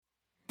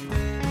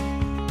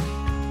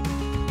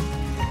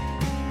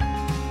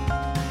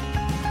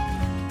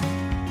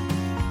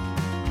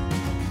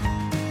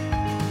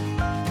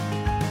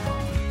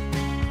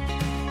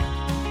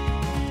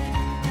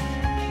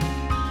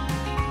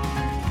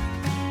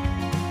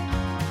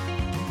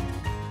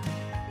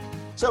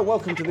So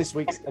welcome to this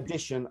week's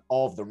edition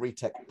of the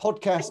Retech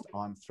podcast.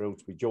 I'm thrilled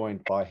to be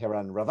joined by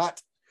Hiran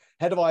Ravat,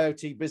 Head of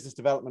IoT Business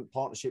Development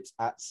Partnerships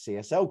at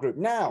CSL Group.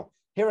 Now,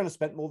 Hiran has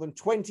spent more than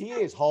 20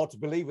 years, hard to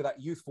believe with that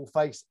youthful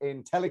face,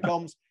 in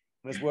telecoms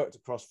and has worked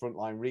across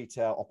frontline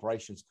retail,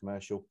 operations,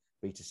 commercial,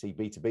 B2C,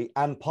 B2B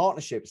and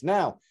partnerships.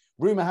 Now,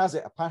 rumour has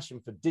it a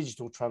passion for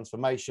digital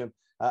transformation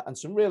and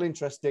some real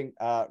interesting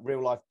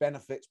real-life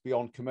benefits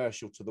beyond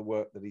commercial to the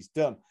work that he's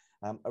done.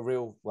 A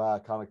real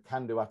kind of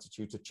can-do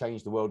attitude to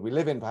change the world we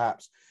live in,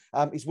 perhaps.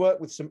 He's worked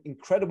with some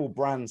incredible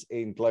brands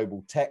in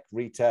global tech,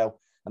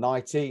 retail, and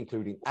IT,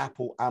 including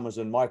Apple,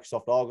 Amazon,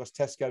 Microsoft, Argos,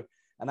 Tesco,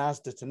 and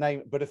Asda, to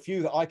name but a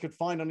few that I could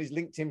find on his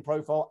LinkedIn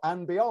profile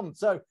and beyond.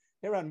 So,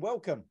 Hiran,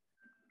 welcome.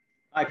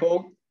 Hi,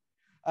 Paul.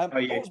 How are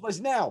you?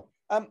 Now,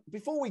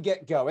 before we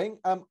get going,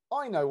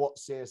 I know what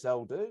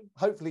CSL do.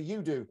 Hopefully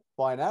you do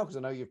by now, because I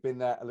know you've been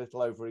there a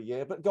little over a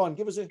year. But go on,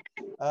 give us an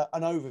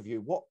overview.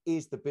 What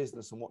is the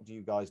business and what do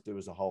you guys do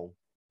as a whole?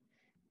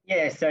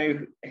 Yeah, so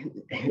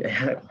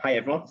hi,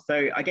 everyone.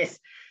 So I guess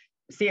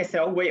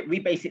CSL, we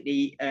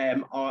basically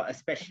are a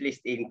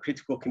specialist in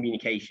critical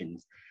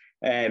communications.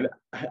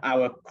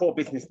 Our core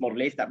business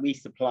model is that we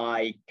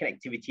supply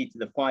connectivity to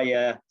the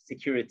fire,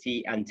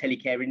 security, and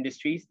telecare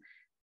industries.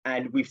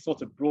 And we've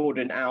sort of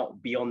broadened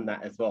out beyond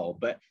that as well.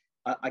 But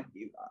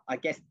I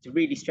guess to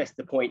really stress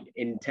the point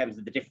in terms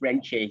of the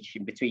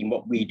differentiation between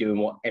what we do and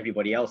what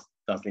everybody else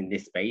does in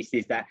this space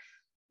is that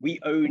we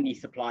only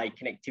supply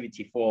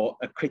connectivity for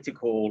a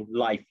critical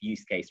life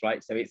use case,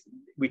 right? So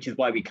which is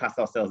why we class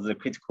ourselves as a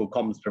critical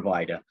comms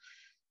provider.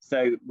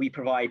 So we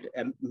provide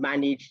a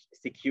managed,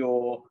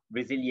 secure,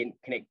 resilient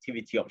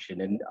connectivity option.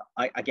 And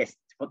I guess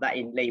to put that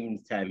in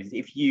layman's terms,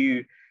 if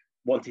you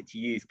wanted to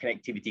use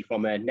connectivity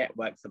from a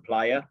network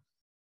supplier,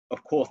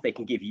 of course they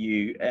can give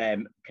you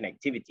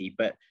connectivity,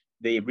 but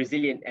the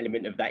resilient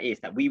element of that is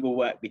that we will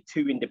work with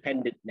two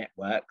independent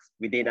networks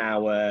within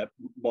our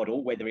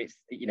model, whether it's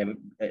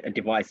a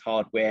device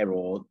hardware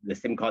or the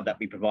SIM card that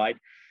we provide.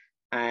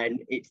 And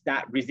it's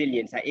that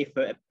resilience that if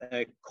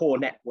a core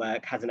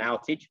network has an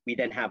outage, we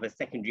then have a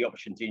secondary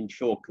option to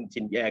ensure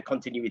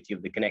continuity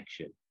of the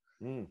connection.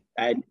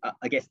 And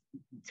I guess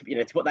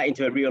to put that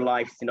into a real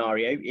life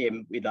scenario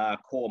with our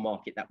core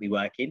market that we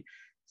work in.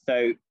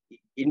 So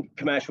in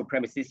commercial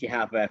premises, you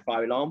have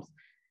fire alarms.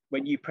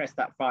 When you press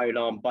that fire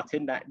alarm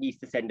button, that needs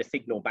to send a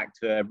signal back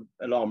to an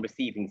alarm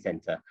receiving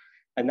center.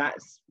 And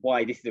that's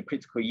why this is a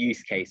critical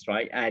use case,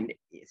 right? And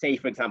say,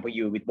 for example,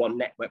 you were with one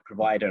network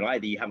provider and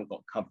either you haven't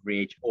got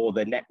coverage or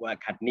the network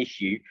had an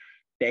issue,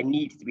 there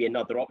needs to be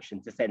another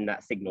option to send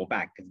that signal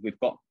back because we've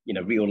got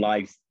real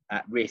lives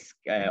at risk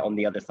on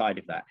the other side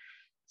of that.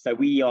 So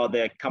we are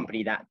the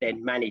company that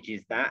then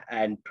manages that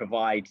and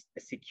provides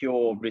a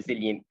secure,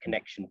 resilient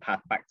connection path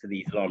back to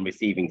these alarm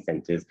receiving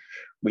centers,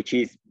 which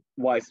is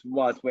why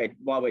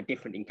we're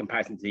different in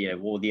comparison to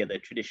all the other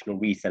traditional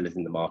resellers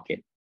in the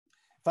market.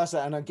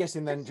 Fascinating. And I'm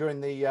guessing then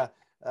during the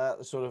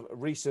sort of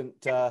recent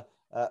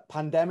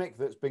pandemic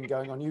that's been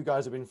going on, you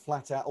guys have been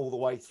flat out all the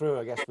way through,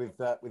 I guess, with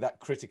that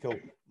critical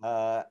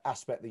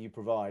aspect that you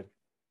provide.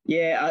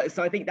 Yeah,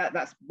 so I think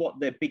that's what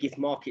the biggest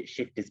market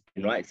shift has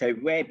been, right? So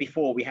where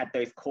before we had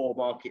those core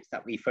markets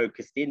that we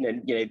focused in,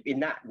 and in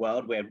that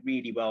world we're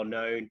really well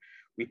known,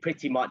 we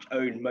pretty much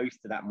own most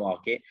of that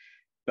market,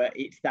 but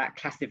it's that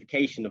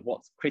classification of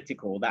what's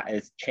critical that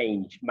has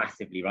changed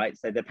massively, right?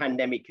 So the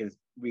pandemic has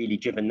really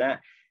driven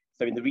that.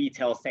 So in the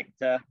retail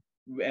sector,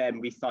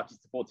 we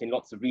started supporting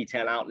lots of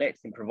retail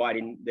outlets and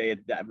providing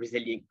that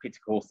resilient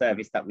critical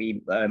service that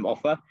we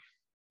offer.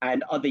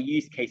 And other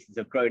use cases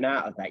have grown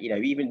out of that.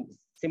 Even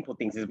simple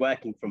things as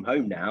working from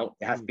home now,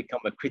 it has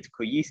become a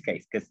critical use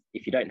case because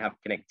if you don't have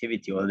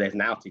connectivity or there's an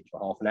outage for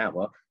half an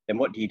hour, then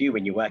what do you do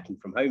when you're working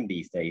from home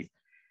these days?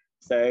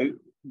 So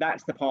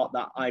that's the part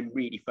that I'm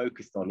really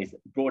focused on, is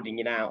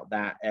broadening out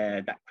that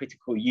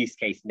critical use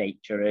case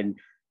nature and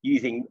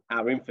using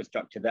our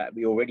infrastructure that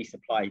we already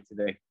supply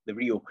to the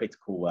real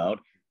critical world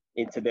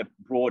into the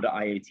broader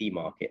IoT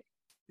market.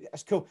 Yeah,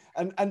 that's cool.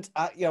 And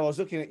I was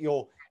looking at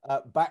your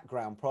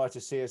background prior to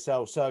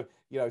CSL. So,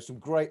 some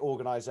great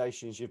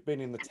organizations. You've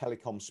been in the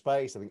telecom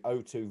space, I think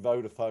O2,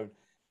 Vodafone,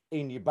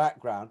 in your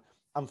background.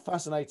 I'm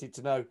fascinated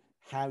to know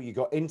how you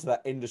got into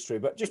that industry.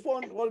 But just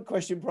one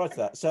question prior to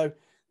that. So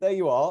there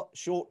you are,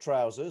 short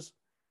trousers,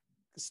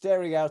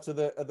 staring out of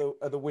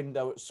the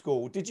window at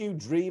school. Did you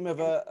dream of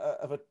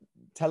a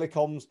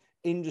telecoms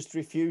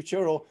industry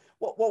future, or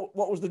what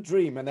was the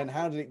dream? And then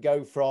how did it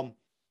go from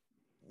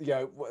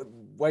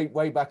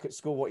way back at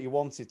school, what you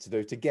wanted to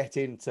do to get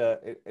into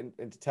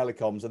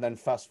telecoms, and then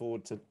fast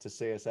forward to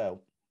CSL?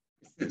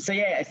 So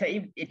yeah, so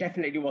it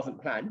definitely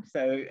wasn't planned.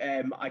 So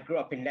I grew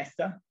up in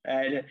Leicester,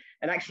 and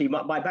actually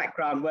my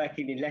background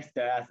working in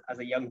Leicester as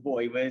a young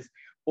boy was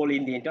all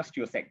in the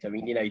industrial sector. I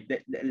mean,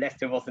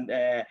 Leicester wasn't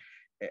a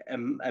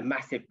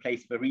massive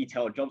place for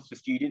retail jobs for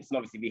students, and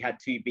obviously we had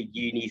two big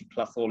unis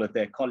plus all of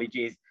the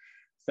colleges.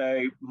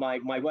 So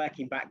my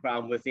working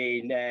background was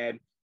in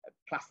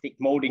plastic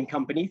molding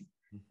companies.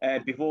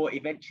 before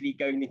eventually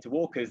going into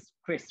Walker's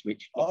crisp,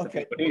 which lots of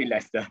people do in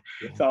Leicester.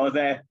 Yeah. So I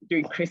was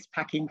doing crisp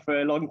packing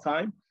for a long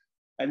time.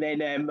 And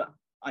then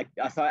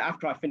so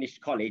after I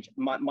finished college,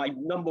 my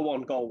number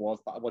one goal was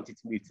that I wanted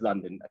to move to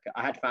London.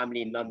 I had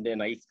family in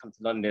London. I used to come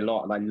to London a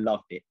lot and I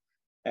loved it.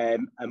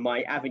 And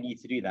my avenue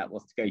to do that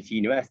was to go to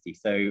university.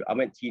 So I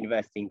went to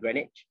university in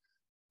Greenwich.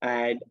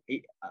 And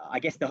I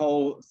guess the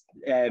whole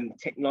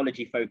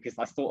technology focus,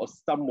 I sort of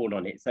stumbled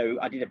on it. So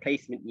I did a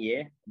placement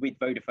year with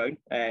Vodafone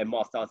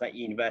whilst I was at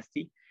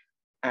university,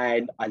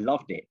 and I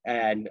loved it.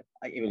 And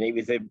it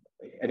was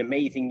an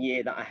amazing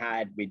year that I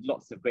had with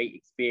lots of great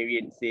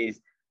experiences.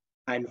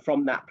 And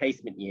from that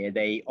placement year,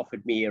 they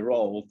offered me a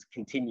role to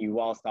continue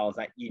whilst I was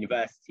at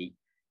university.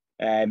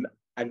 And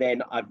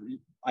then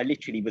I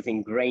literally was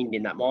ingrained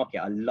in that market.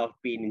 I loved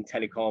being in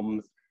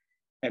telecoms.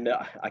 And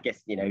I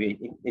guess,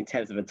 in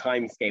terms of a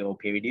time scale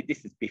period,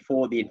 this is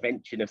before the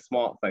invention of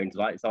smartphones,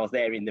 right? So I was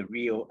there in the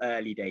real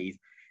early days.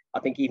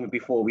 I think even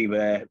before we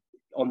were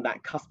on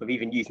that cusp of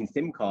even using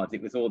SIM cards,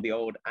 it was all the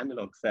old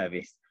analog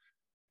service.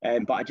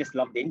 But I just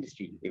loved the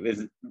industry. It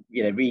was,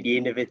 really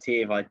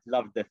innovative. I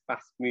loved the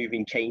fast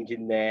moving change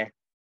in there.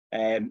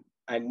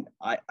 And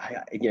I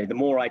the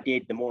more I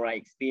did, the more I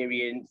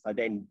experienced. I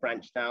then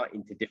branched out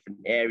into different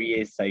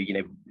areas. So,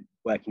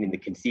 working in the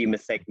consumer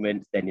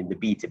segment, then in the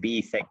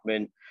B2B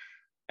segment,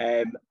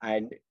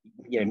 and,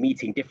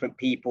 meeting different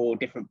people,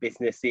 different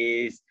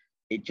businesses.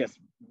 It just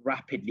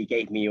rapidly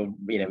gave me,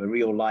 a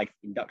real life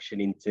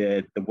induction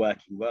into the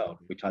working world,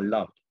 which I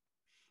loved.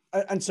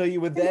 And so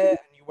you were there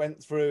and you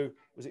went through,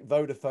 was it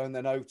Vodafone,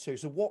 then O2?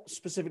 So what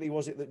specifically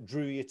was it that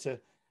drew you to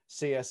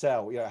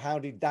CSL? How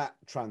did that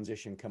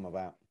transition come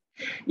about?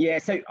 Yeah,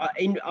 so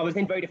I was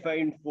in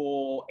Vodafone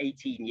for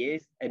 18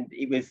 years, and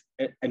it was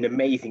an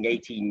amazing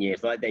 18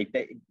 years. Like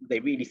they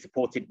really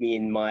supported me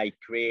in my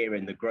career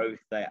and the growth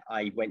that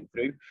I went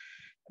through.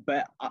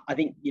 But I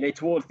think,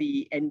 towards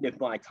the end of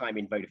my time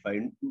in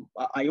Vodafone,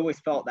 I always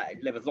felt that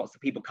there was lots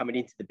of people coming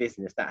into the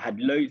business that had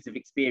loads of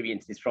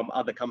experiences from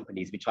other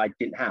companies, which I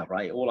didn't have,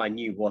 right? All I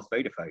knew was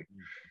Vodafone.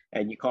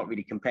 And you can't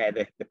really compare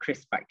the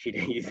crisp factory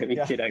days,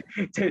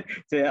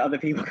 to other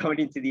people coming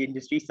into the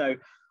industry. So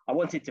I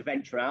wanted to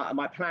venture out, and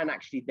my plan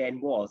actually then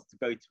was to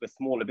go to a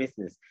smaller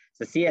business.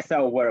 So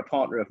CSL were a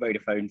partner of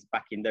Vodafone's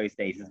back in those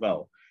days as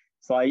well.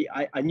 So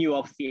I knew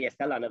of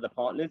CSL and other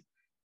partners,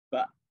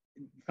 but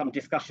some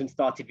discussion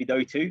started with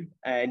O2,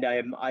 and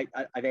I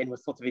then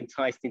was sort of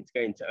enticed into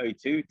going to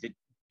O2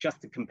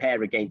 to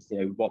compare against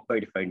what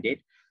Vodafone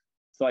did.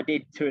 So I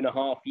did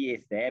 2.5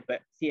 years there,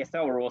 but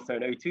CSL were also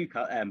an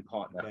O2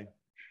 partner. Okay.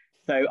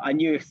 So I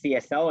knew of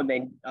CSL, and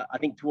then I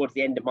think towards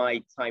the end of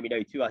my time in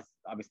O2,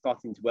 I was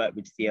starting to work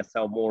with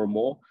CSL more and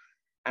more.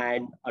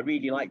 And I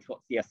really liked what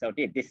CSL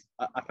did.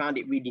 I found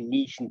it really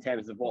niche in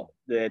terms of what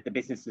the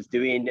business was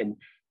doing. And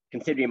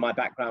considering my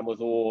background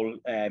was all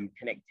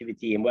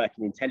connectivity and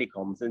working in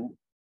telecoms, and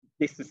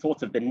this is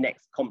sort of the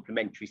next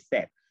complementary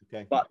step.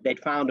 Okay. But they'd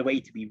found a way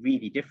to be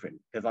really different,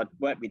 because I'd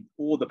worked with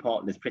all the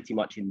partners pretty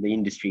much in the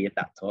industry at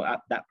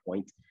that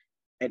point.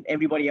 And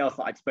everybody else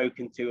that I'd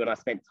spoken to and I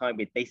spent time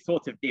with, they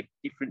sort of did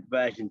different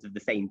versions of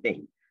the same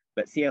thing.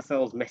 But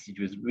CSL's message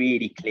was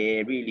really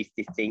clear, really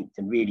distinct,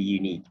 and really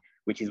unique,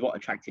 which is what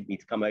attracted me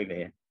to come over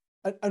here.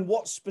 And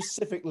what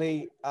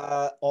specifically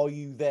are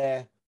you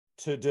there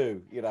to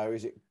do?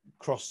 Is it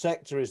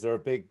cross-sector? Is there a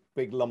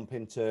big lump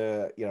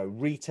into,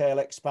 retail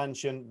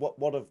expansion?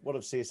 What have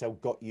CSL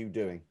got you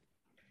doing?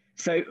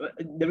 So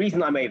the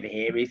reason I'm over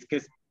here is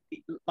because,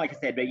 like I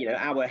said,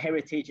 our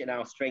heritage and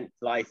our strength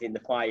lies in the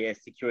fire,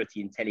 security,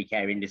 and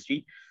telecare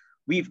industry.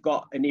 We've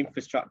got an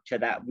infrastructure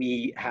that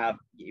we have,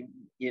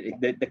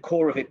 the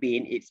core of it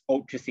being it's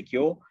ultra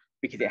secure,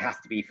 because it has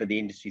to be for the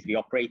industries we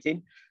operate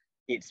in.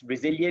 It's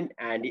resilient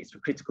and it's for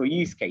critical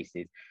use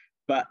cases.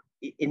 But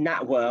in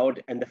that world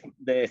and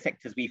the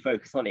sectors we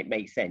focus on, it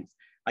makes sense.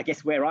 I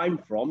guess where I'm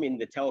from in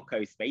the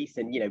telco space,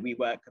 and we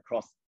work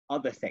across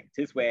other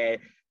sectors where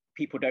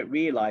people don't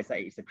realize that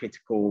it's a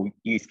critical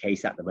use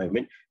case at the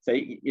moment. So,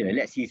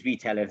 let's use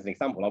retail as an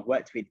example. I've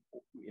worked with,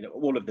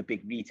 all of the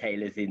big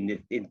retailers in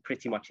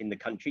pretty much in the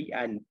country,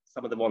 and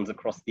some of the ones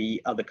across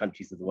the other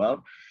countries of the world.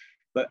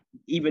 But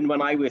even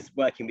when I was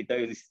working with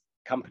those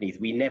companies,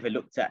 we never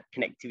looked at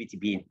connectivity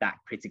being that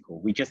critical.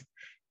 We just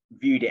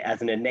viewed it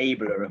as an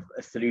enabler of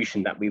a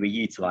solution that we were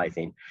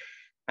utilizing.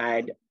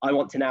 And I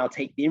want to now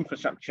take the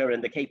infrastructure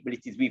and the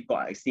capabilities we've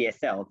got at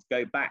CSL to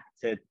go back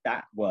to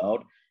that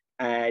world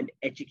and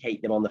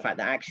educate them on the fact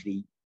that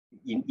actually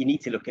you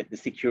need to look at the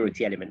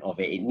security element of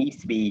it. It needs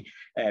to be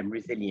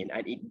resilient,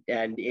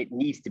 and it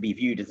needs to be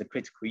viewed as a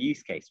critical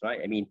use case,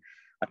 right? I mean,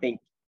 I think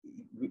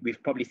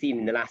we've probably seen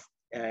in the last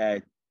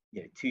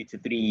 2 to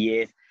 3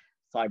 years,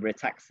 cyber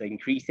attacks are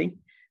increasing.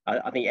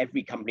 I think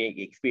every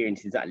company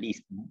experiences at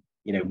least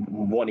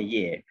one a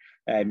year,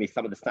 is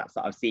some of the stats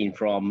that I've seen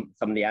from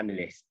some of the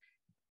analysts.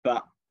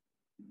 But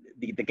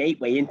the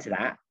gateway into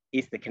that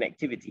is the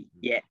connectivity.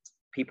 Yet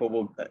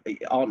people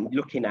aren't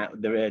looking at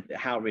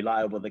how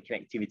reliable the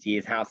connectivity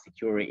is, how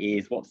secure it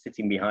is, what's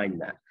sitting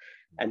behind that.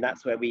 And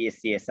that's where we as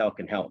CSL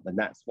can help. And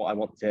that's what I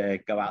want to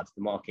go out to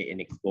the market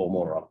and explore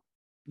more of.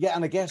 Yeah,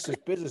 and I guess as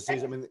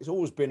businesses, I mean, it's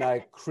always been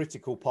a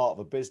critical part of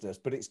a business,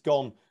 but it's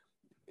gone,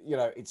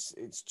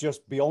 it's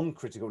just beyond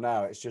critical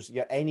now. It's just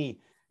any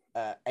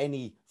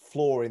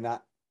flaw in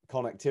that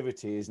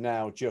connectivity is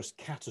now just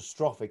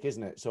catastrophic,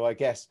 isn't it? So I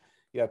guess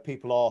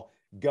people are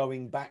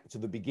going back to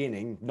the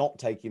beginning, not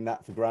taking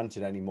that for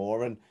granted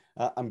anymore. And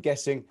I'm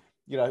guessing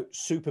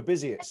super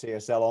busy at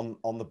CSL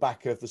on the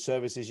back of the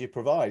services you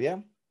provide. Yeah.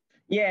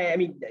 Yeah, I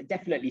mean,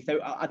 definitely. So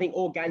I think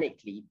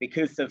organically,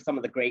 because of some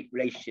of the great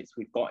relationships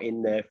we've got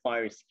in the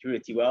fire and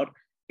security world,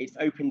 it's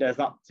opened us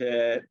up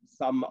to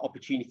some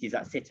opportunities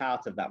that sit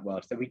out of that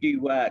world. So we do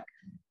work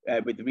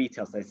with the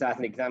retail. So as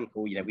an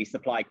example, we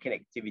supply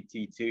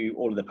connectivity to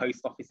all of the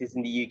post offices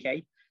in the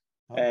UK.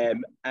 Okay.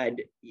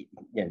 And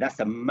that's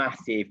a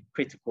massive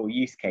critical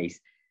use case.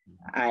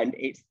 And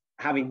it's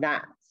having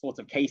that sort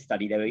of case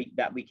study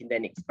that we can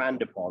then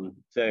expand upon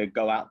to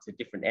go out to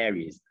different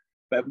areas.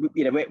 But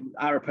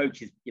our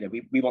approach is,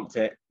 we want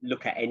to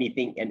look at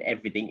anything and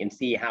everything and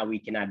see how we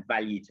can add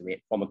value to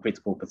it from a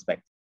critical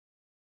perspective.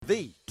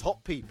 The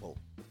top people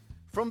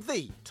from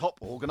the top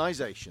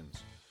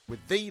organisations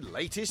with the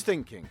latest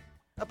thinking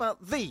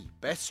about the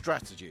best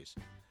strategies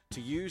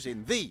to use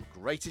in the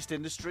greatest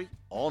industry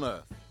on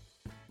earth,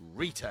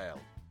 retail.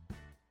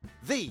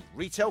 The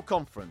Retail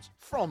Conference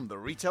from the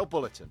Retail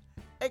Bulletin,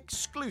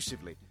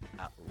 exclusively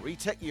at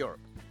Retech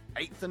Europe,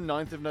 8th and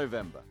 9th of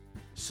November.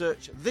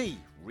 Search The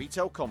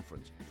Retail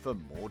Conference for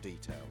more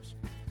details.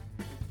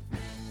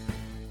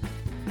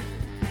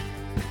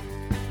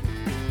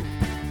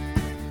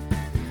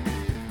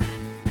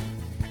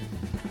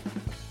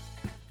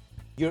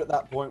 You're at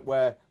that point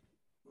where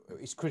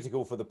it's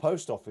critical for the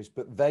post office,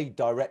 but they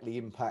directly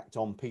impact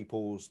on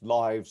people's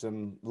lives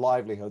and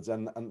livelihoods,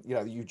 and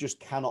you just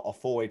cannot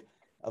afford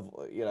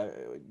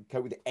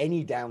cope with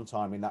any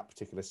downtime in that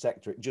particular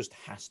sector. It just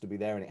has to be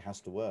there and it has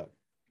to work.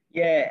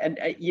 Yeah, and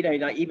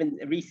like even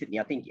recently,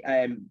 I think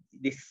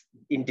this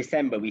in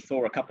December we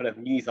saw a couple of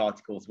news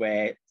articles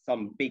where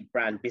some big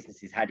brand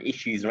businesses had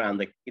issues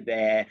around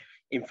their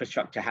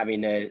infrastructure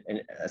having a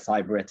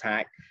cyber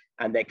attack,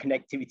 and their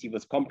connectivity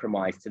was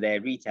compromised to their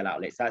retail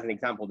outlets. So as an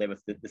example, there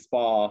was the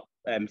Spar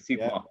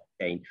supermarket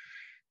chain.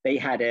 They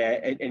had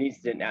an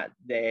incident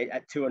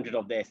at 200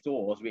 of their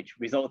stores, which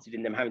resulted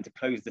in them having to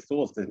close the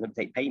stores because they couldn't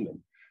take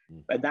payment.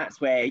 And that's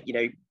where,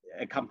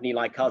 a company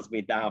like us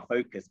with our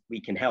focus, we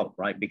can help,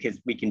 right? Because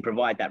we can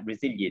provide that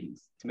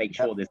resilience to make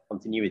sure there's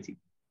continuity.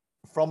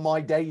 From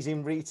my days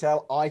in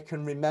retail, I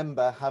can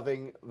remember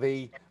having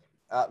the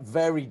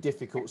very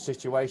difficult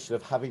situation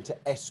of having to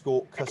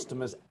escort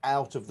customers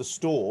out of the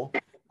store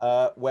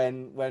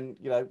when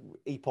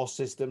EPOS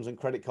systems and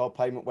credit card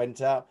payment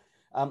went out,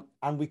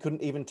 and we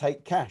couldn't even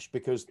take cash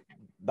because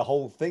the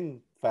whole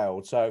thing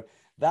failed. So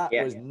that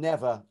was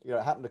never,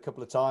 it happened a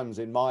couple of times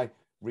in my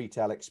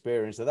retail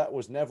experience. So that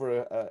was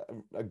never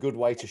a good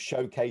way to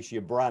showcase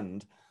your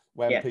brand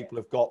when people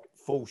have got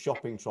full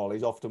shopping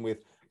trolleys, often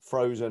with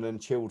frozen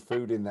and chilled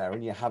food in there,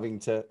 and you're having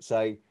to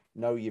say,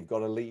 no, you've got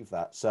to leave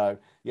that. So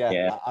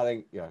I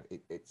think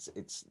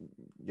it's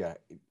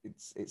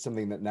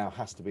something that now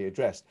has to be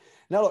addressed.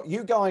 Now look,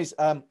 you guys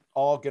are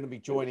going to be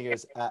joining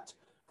us at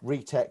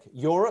Retech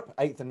Europe,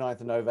 8th and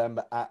 9th of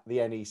November at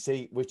the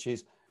NEC, which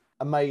is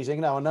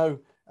amazing. Now I know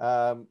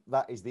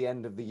that is the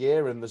end of the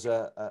year and there's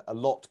a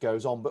lot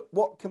goes on, but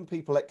what can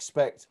people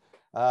expect?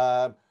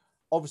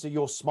 Obviously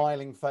your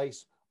smiling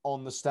face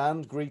on the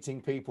stand,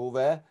 greeting people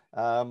there.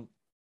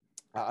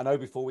 I know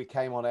before we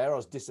came on air, I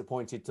was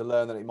disappointed to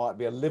learn that it might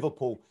be a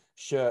Liverpool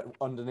shirt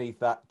underneath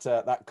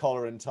that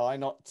collar and tie,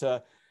 not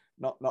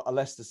a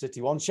Leicester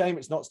City one. Shame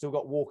it's not still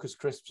got Walker's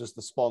Crisps as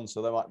the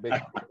sponsor. There might be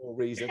more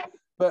reason.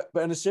 But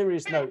on a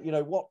serious note,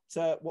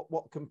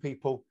 what can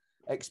people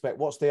expect?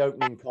 What's the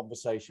opening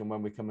conversation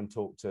when we come and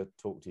talk to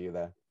you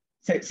there?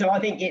 So I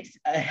think it's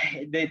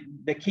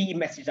the key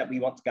message that we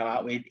want to go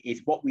out with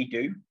is what we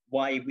do,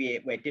 why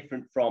we're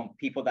different from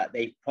people that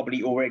they've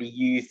probably already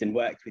used and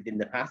worked with in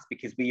the past,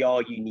 because we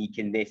are unique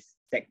in this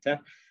sector.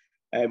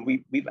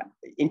 We've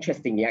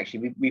interestingly,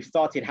 actually, we've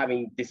started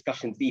having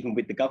discussions even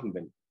with the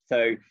government.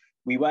 So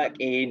we work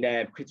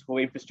in critical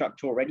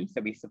infrastructure already.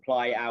 So we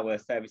supply our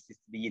services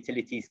to the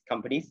utilities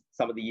companies,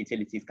 some of the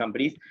utilities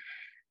companies.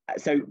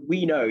 So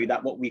we know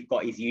that what we've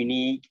got is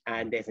unique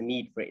and there's a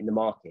need for it in the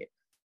market.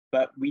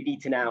 But we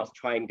need to now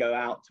try and go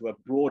out to a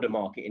broader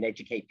market and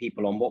educate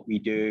people on what we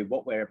do,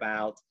 what we're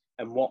about,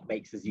 and what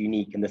makes us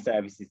unique and the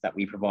services that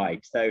we provide.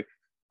 So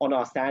on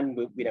our stand,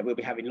 we'll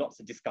be having lots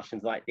of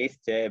discussions like this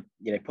to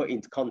put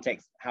into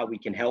context how we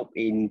can help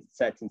in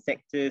certain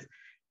sectors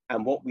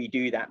and what we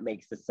do that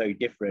makes us so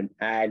different.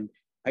 And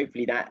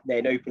hopefully that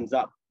then opens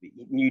up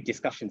new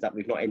discussions that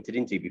we've not entered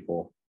into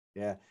before.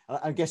 Yeah,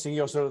 I'm guessing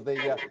you're sort of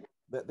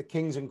the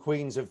kings and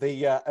queens of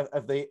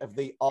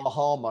the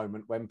aha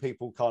moment when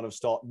people kind of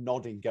start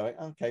nodding, going,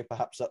 okay,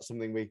 perhaps that's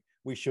something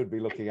we should be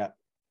looking at.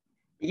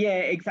 Yeah,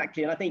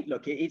 exactly. And I think,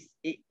 look, it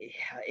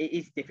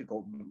is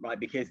difficult, right?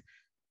 Because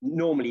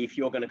normally if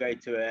you're going to go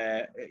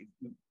to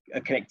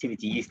a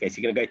connectivity use case,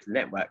 you're going to go to the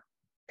network.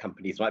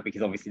 companies, right?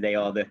 Because obviously they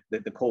are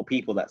the core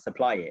people that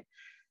supply it.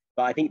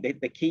 But I think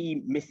the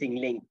key missing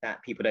link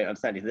that people don't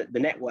understand is that the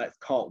networks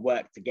can't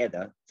work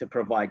together to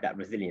provide that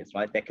resilience,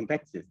 right? They're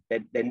competitors.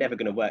 They're never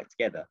going to work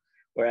together.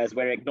 Whereas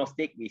we're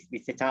agnostic, we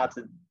sit out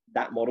of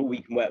that model.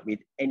 We can work with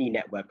any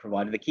network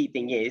provider. The key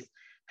thing is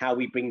how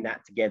we bring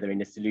that together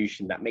in a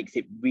solution that makes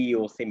it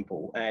real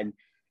simple. And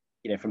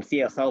from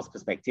CSL's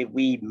perspective,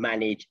 we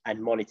manage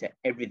and monitor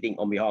everything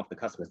on behalf of the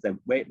customers. So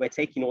we're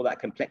taking all that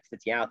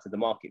complexity out of the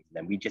market for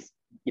them. We just,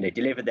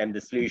 deliver them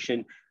the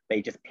solution.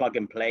 They just plug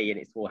and play, and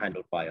it's all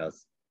handled by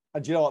us.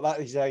 And do you know what?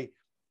 That is a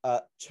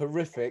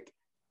terrific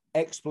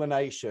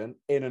explanation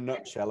in a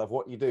nutshell of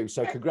what you do.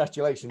 So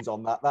congratulations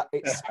on that.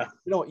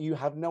 You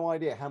have no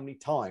idea how many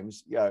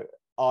times,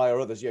 I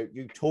or others,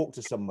 you talk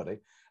to somebody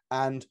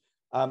and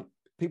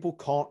people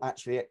can't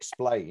actually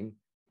explain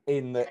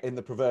in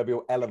the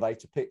proverbial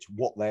elevator pitch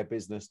what their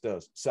business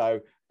does. So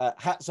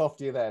hats off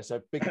to you there.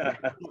 So big.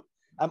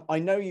 I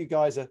know you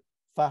guys are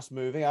fast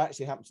moving. I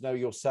actually happen to know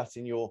you're sat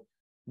in your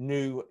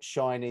new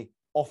shiny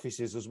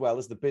offices as well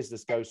as the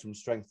business goes from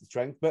strength to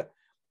strength. But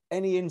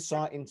any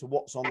insight into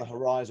what's on the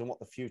horizon, what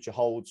the future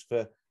holds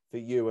for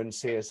you and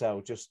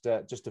CSL, just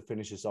to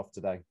finish us off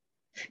today?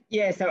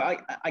 Yeah, so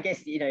I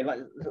guess,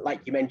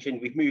 like you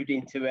mentioned, we've moved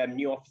into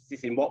new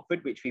offices in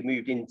Watford, which we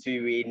moved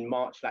into in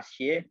March last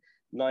year.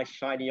 Nice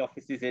shiny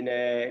offices in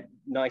a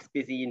nice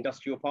busy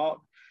industrial park.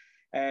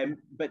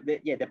 But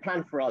the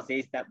plan for us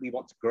is that we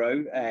want to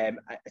grow,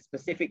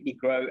 specifically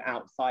grow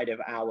outside of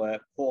our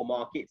core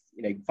markets.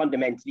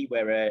 Fundamentally,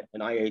 we're an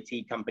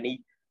IoT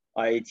company.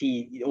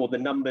 IoT, all the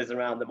numbers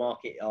around the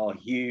market are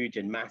huge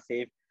and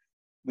massive.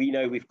 We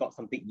know we've got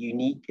something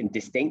unique and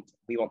distinct.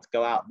 We want to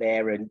go out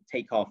there and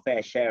take our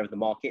fair share of the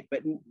market,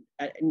 but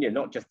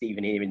not just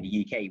even here in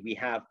the UK. We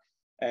have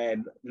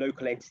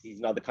local entities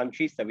in other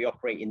countries. So we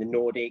operate in the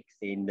Nordics,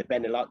 in the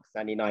Benelux,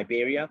 and in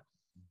Iberia.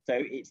 So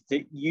it's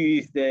to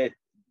use the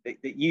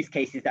use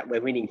cases that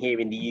we're winning here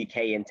in the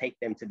UK and take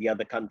them to the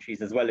other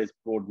countries, as well as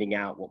broadening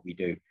out what we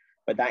do.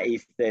 But that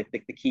is the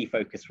key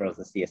focus for us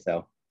at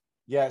CSL.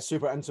 Yeah,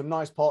 super. And some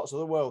nice parts of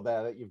the world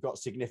there that you've got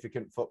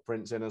significant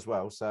footprints in as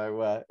well.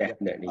 So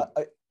definitely.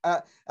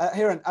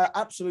 Hiran,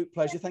 absolute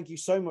pleasure. Thank you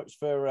so much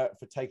for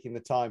taking the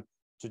time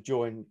to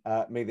join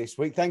me this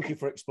week. Thank you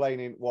for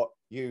explaining what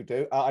you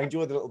do. I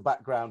enjoyed the little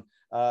background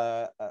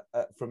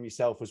from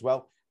yourself as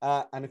well.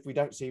 And if we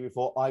don't see you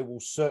before, I will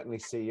certainly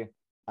see you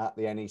at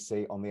the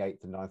NEC on the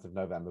 8th and 9th of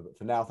November. But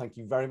for now, thank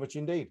you very much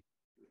indeed.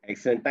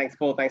 Excellent. Thanks,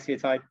 Paul. Thanks for your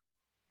time.